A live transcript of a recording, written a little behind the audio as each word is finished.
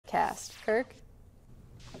forecast. Kirk?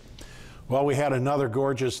 Well, we had another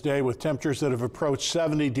gorgeous day with temperatures that have approached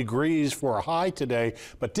 70 degrees for a high today,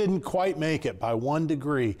 but didn't quite make it by 1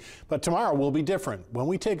 degree. But tomorrow will be different. When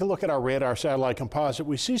we take a look at our radar satellite composite,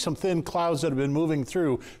 we see some thin clouds that have been moving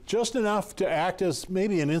through, just enough to act as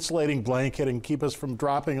maybe an insulating blanket and keep us from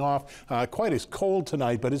dropping off quite as cold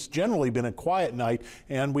tonight, but it's generally been a quiet night,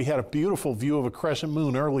 and we had a beautiful view of a crescent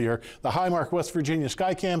moon earlier. The Highmark West Virginia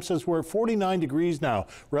Skycam says we're at 49 degrees now.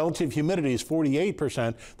 Relative humidity is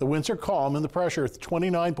 48%. The winds are calm and the pressure at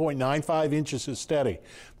 29.95 inches is steady.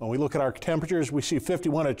 When we look at our temperatures, we see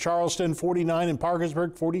 51 at Charleston, 49 in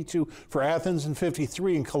Parkersburg, 42 for Athens, and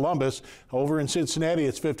 53 in Columbus. Over in Cincinnati,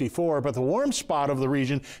 it's 54, but the warm spot of the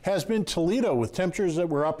region has been Toledo with temperatures that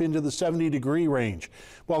were up into the 70-degree range.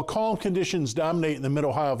 While calm conditions dominate in the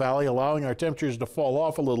Mid-Ohio Valley, allowing our temperatures to fall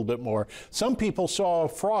off a little bit more, some people saw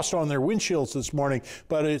frost on their windshields this morning,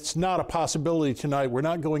 but it's not a possibility tonight. We're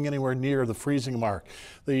not going anywhere near the freezing mark.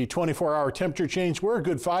 The 24-hour temperature change, we're a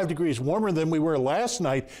good 5 degrees warmer than we were last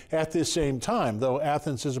night at this same time, though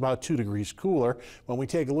Athens is about 2 degrees cooler. When we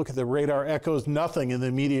take a look at the radar echoes, nothing in the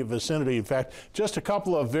immediate vicinity. In fact, just a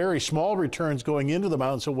couple of very small returns going into the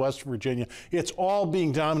mountains of West Virginia. It's all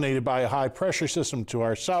being dominated by a high pressure system to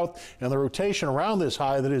our south, and the rotation around this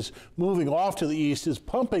high that is moving off to the east is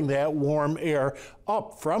pumping that warm air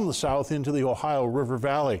up from the south into the Ohio River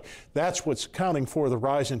Valley. That's what's accounting for the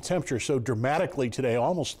rise in temperature so dramatically today,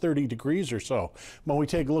 almost 30 degrees or so. When we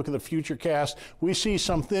take a look at the future cast, we see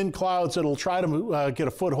some thin clouds that'll try to get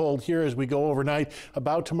a foothold here as we go overnight.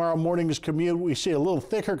 About tomorrow morning's commute, we see a little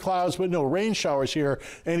thicker clouds, but no rain showers here.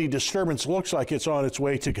 Any disturbance looks like it's on its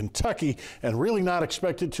way to Kentucky and really not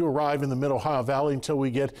expected to arrive in the Mid-Ohio Valley until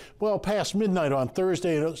we get, well, past midnight on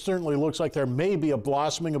Thursday. And it certainly looks like there may be a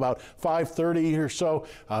blossoming about 5:30 or so,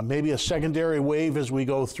 maybe a secondary wave as we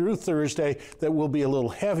go through Thursday that will be a little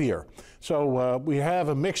heavier. So we have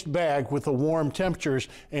a mixed bag with the warm temperatures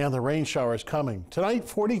and the rain showers coming. Tonight,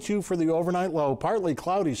 42 for the overnight low, partly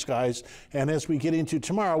cloudy skies, and as we get into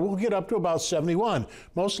tomorrow, we'll get up to about 71.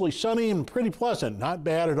 Mostly sunny and pretty pleasant, not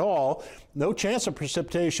bad at all. No chance of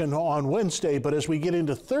precipitation on Wednesday, but as we get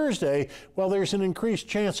into Thursday, well, there's an increased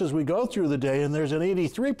chance as we go through the day, and there's an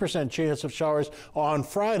 83% chance of showers on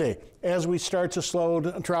Friday as we start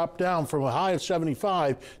to drop down from a high of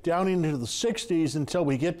 75 down into the 60s until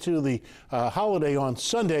we get to the holiday on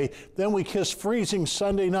Sunday. Then we kiss freezing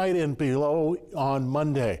Sunday night and below on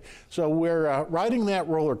Monday. So we're riding that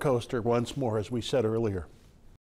roller coaster once more, as we said earlier.